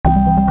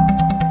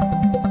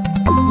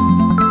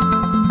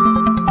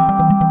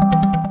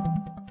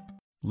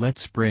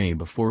Let's pray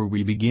before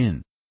we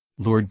begin.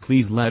 Lord,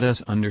 please let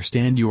us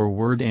understand your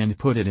word and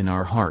put it in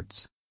our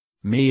hearts.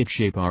 May it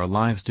shape our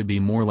lives to be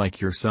more like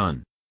your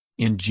Son.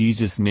 In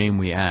Jesus' name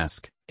we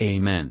ask,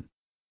 Amen.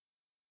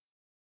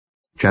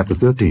 Chapter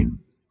 13.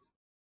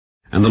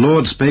 And the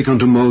Lord spake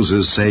unto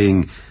Moses,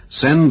 saying,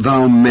 Send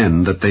thou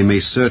men, that they may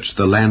search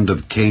the land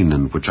of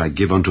Canaan, which I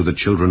give unto the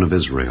children of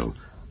Israel.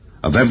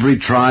 Of every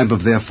tribe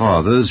of their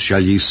fathers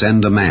shall ye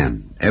send a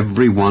man,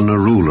 every one a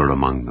ruler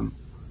among them.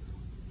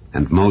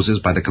 And Moses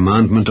by the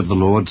commandment of the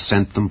Lord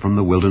sent them from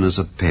the wilderness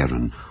of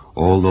Paran.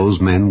 All those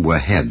men were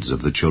heads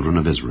of the children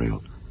of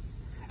Israel.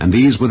 And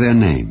these were their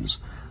names.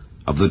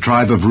 Of the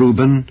tribe of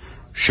Reuben,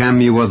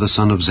 Shammua the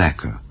son of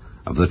Zaccur.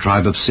 Of the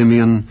tribe of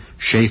Simeon,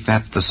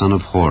 Shaphat the son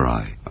of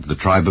Hori. Of the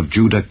tribe of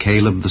Judah,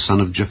 Caleb the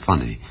son of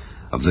Jephunneh.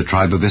 Of the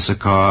tribe of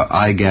Issachar,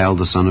 Igal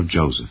the son of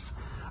Joseph.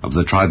 Of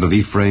the tribe of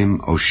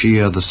Ephraim,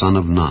 Oshea the son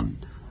of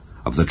Nun.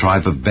 Of the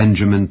tribe of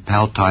Benjamin,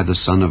 Palti the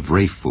son of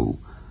Raphu.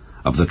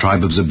 Of the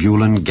tribe of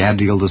Zebulun,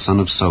 Gadiel the son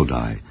of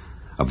Sodai.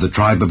 Of the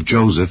tribe of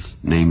Joseph,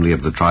 namely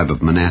of the tribe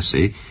of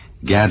Manasseh,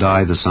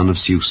 Gadai the son of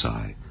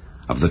Susai.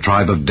 Of the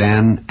tribe of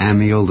Dan,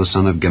 Amiel the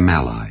son of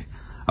Gemalli.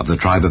 Of the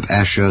tribe of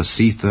Asher,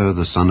 Sether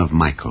the son of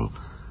Michael.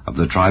 Of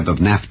the tribe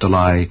of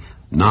Naphtali,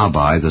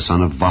 Nabai the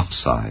son of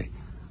Vophsi.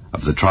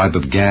 Of the tribe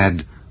of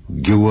Gad,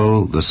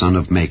 Guel the son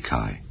of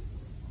Machi.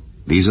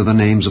 These are the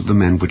names of the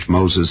men which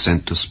Moses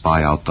sent to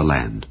spy out the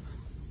land.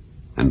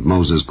 And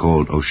Moses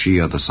called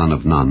Oshea the son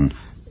of Nun,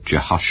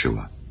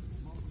 Jehoshua.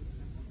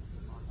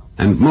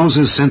 And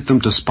Moses sent them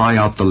to spy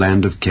out the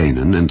land of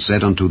Canaan, and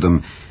said unto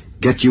them,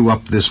 Get you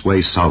up this way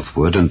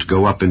southward, and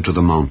go up into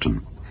the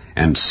mountain,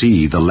 and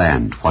see the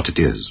land what it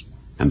is,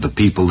 and the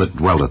people that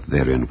dwelleth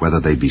therein, whether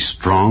they be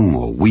strong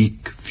or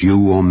weak,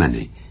 few or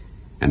many,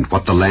 and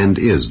what the land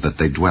is that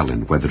they dwell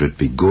in, whether it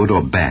be good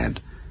or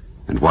bad,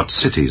 and what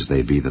cities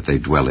they be that they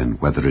dwell in,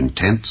 whether in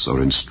tents or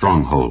in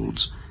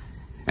strongholds,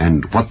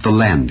 and what the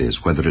land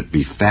is, whether it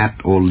be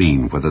fat or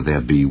lean, whether there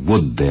be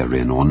wood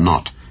therein or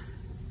not.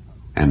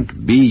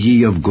 And be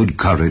ye of good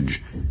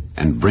courage,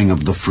 and bring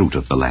of the fruit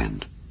of the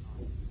land.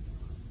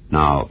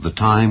 Now the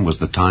time was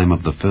the time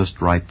of the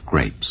first ripe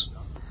grapes.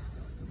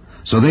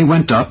 So they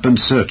went up and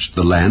searched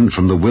the land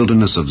from the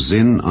wilderness of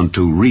Zin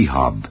unto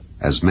Rehob,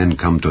 as men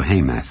come to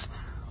Hamath.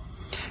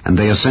 And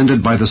they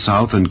ascended by the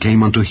south, and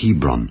came unto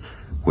Hebron,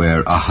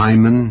 where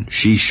Ahiman,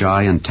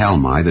 Sheshai, and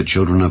Talmai, the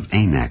children of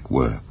Anak,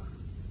 were.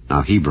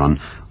 Now Hebron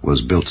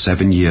was built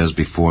 7 years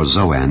before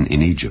Zoan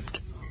in Egypt.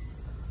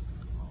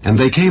 And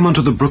they came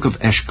unto the brook of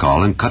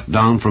Eshcol, and cut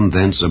down from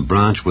thence a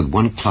branch with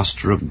one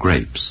cluster of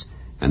grapes,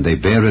 and they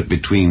bare it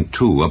between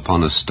two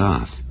upon a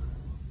staff.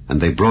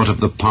 And they brought of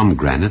the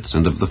pomegranates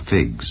and of the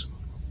figs.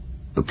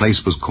 The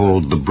place was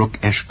called the brook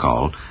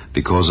Eshcol,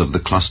 because of the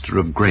cluster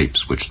of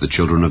grapes which the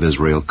children of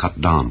Israel cut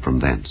down from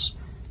thence.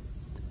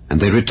 And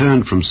they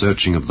returned from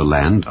searching of the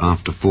land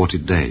after 40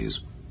 days.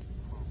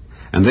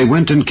 And they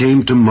went and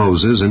came to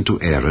Moses and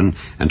to Aaron,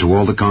 and to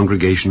all the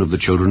congregation of the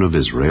children of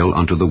Israel,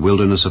 unto the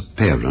wilderness of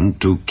Paran,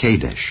 to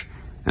Kadesh,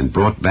 and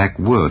brought back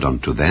word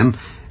unto them,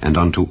 and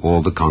unto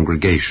all the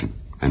congregation,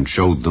 and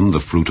showed them the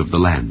fruit of the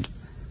land.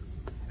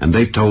 And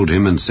they told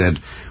him, and said,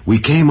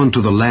 We came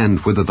unto the land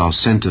whither thou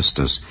sentest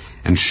us,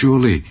 and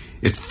surely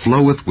it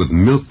floweth with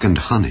milk and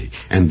honey,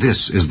 and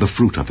this is the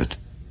fruit of it.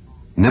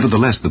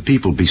 Nevertheless the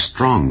people be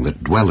strong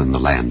that dwell in the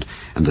land,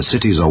 and the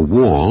cities are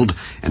walled,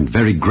 and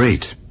very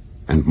great.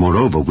 And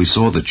moreover we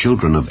saw the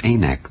children of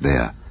Anak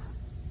there.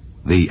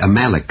 The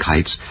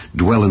Amalekites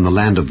dwell in the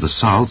land of the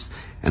south,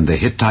 and the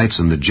Hittites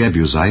and the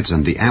Jebusites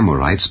and the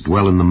Amorites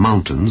dwell in the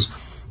mountains,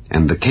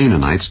 and the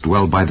Canaanites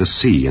dwell by the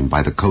sea and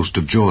by the coast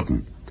of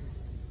Jordan.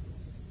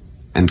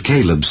 And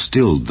Caleb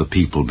stilled the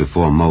people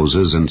before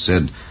Moses, and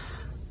said,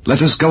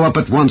 Let us go up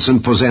at once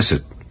and possess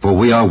it, for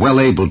we are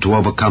well able to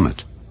overcome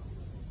it.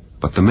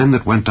 But the men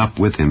that went up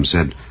with him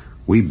said,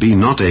 We be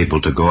not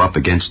able to go up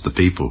against the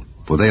people,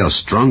 for they are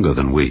stronger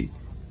than we.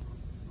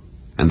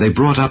 And they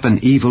brought up an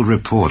evil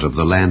report of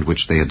the land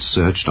which they had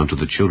searched unto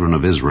the children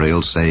of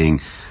Israel,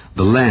 saying,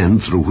 The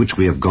land through which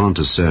we have gone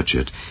to search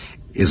it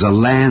is a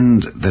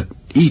land that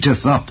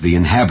eateth up the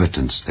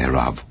inhabitants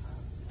thereof.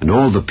 And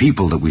all the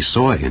people that we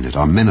saw in it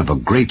are men of a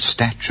great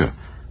stature.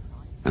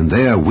 And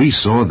there we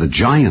saw the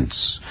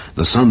giants,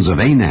 the sons of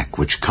Anak,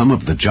 which come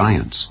of the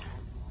giants.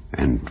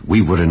 And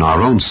we were in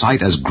our own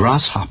sight as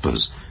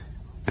grasshoppers,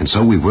 and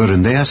so we were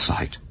in their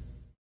sight.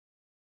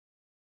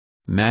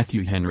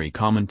 Matthew Henry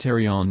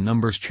Commentary on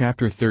Numbers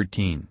chapter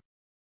 13.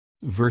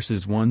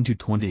 Verses 1 to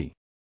 20.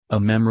 A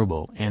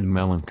memorable and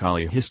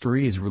melancholy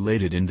history is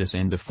related in this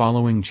and the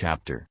following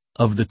chapter,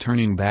 of the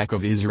turning back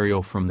of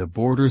Israel from the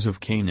borders of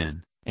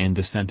Canaan, and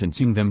the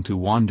sentencing them to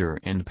wander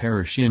and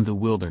perish in the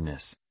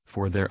wilderness,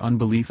 for their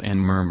unbelief and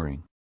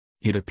murmuring.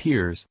 It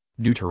appears,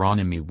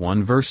 Deuteronomy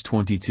 1 verse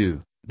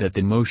 22, that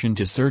the motion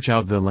to search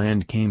out the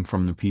land came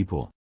from the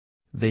people.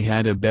 They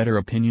had a better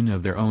opinion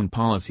of their own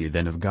policy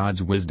than of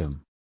God's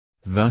wisdom.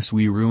 Thus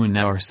we ruin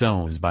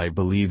ourselves by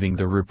believing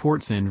the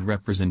reports and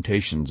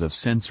representations of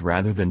sense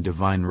rather than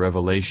divine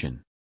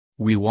revelation.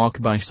 We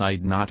walk by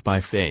sight not by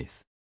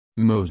faith.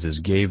 Moses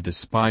gave the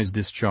spies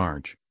this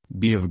charge: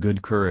 "Be of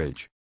good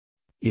courage."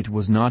 It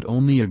was not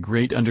only a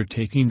great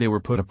undertaking they were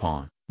put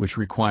upon, which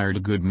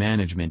required good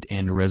management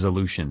and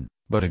resolution,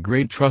 but a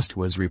great trust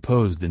was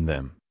reposed in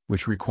them,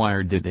 which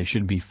required that they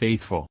should be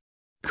faithful.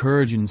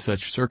 Courage in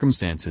such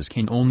circumstances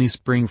can only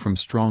spring from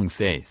strong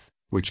faith,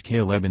 which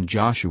Caleb and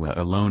Joshua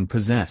alone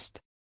possessed.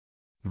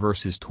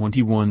 Verses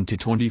 21 to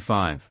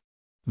 25.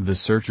 The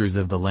searchers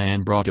of the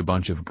land brought a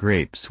bunch of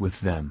grapes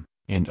with them,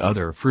 and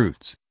other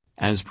fruits,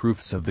 as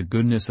proofs of the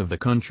goodness of the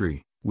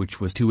country, which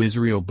was to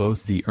Israel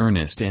both the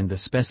earnest and the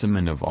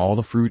specimen of all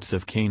the fruits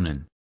of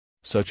Canaan.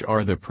 Such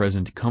are the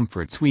present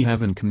comforts we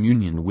have in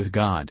communion with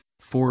God,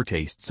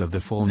 foretastes of the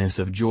fullness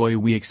of joy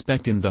we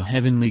expect in the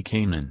heavenly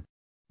Canaan.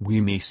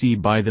 We may see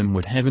by them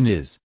what heaven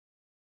is.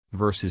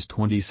 Verses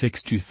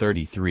 26 to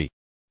 33.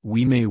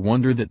 We may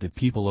wonder that the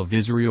people of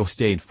Israel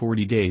stayed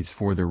 40 days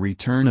for the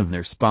return of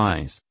their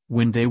spies,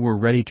 when they were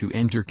ready to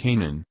enter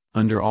Canaan,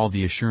 under all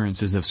the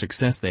assurances of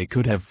success they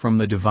could have from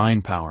the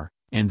divine power,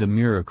 and the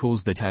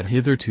miracles that had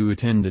hitherto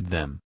attended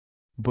them.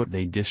 But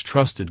they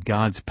distrusted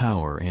God's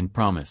power and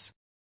promise.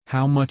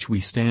 How much we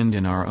stand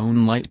in our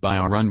own light by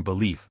our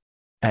unbelief.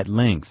 At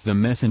length the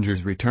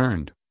messengers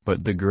returned,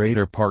 but the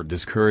greater part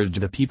discouraged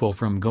the people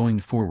from going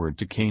forward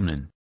to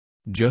Canaan.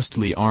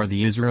 Justly are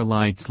the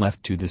Israelites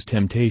left to this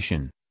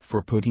temptation,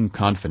 for putting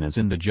confidence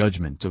in the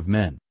judgment of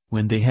men,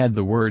 when they had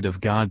the word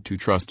of God to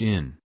trust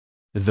in.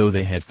 Though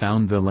they had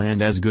found the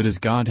land as good as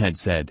God had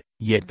said,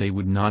 yet they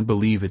would not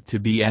believe it to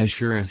be as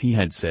sure as he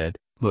had said,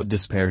 but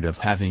despaired of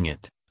having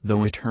it,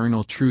 though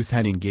eternal truth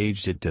had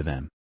engaged it to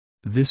them.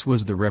 This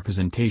was the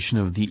representation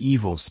of the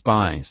evil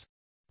spies.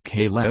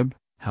 Caleb,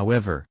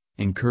 however,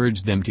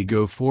 encouraged them to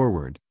go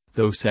forward,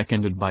 though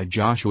seconded by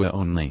Joshua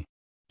only.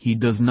 He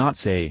does not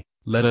say,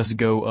 "Let us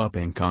go up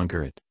and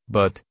conquer it,"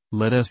 but,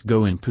 "Let us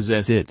go and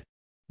possess it."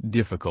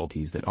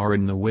 Difficulties that are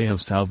in the way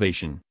of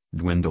salvation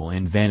dwindle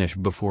and vanish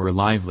before a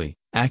lively,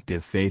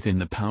 active faith in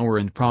the power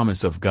and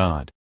promise of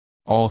God.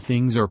 All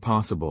things are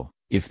possible,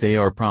 if they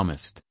are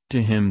promised,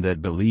 to him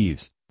that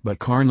believes, but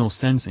carnal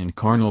sense and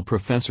carnal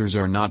professors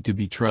are not to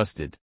be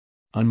trusted.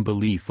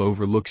 Unbelief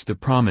overlooks the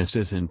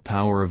promises and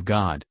power of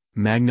God,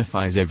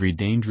 magnifies every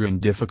danger and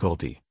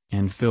difficulty,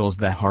 and fills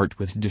the heart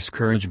with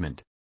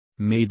discouragement.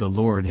 May the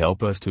Lord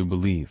help us to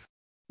believe.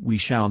 We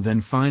shall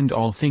then find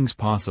all things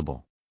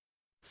possible.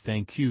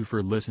 Thank you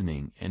for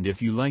listening, and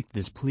if you liked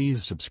this,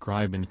 please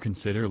subscribe and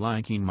consider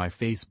liking my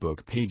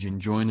Facebook page and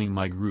joining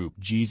my group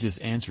Jesus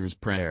Answers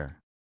Prayer.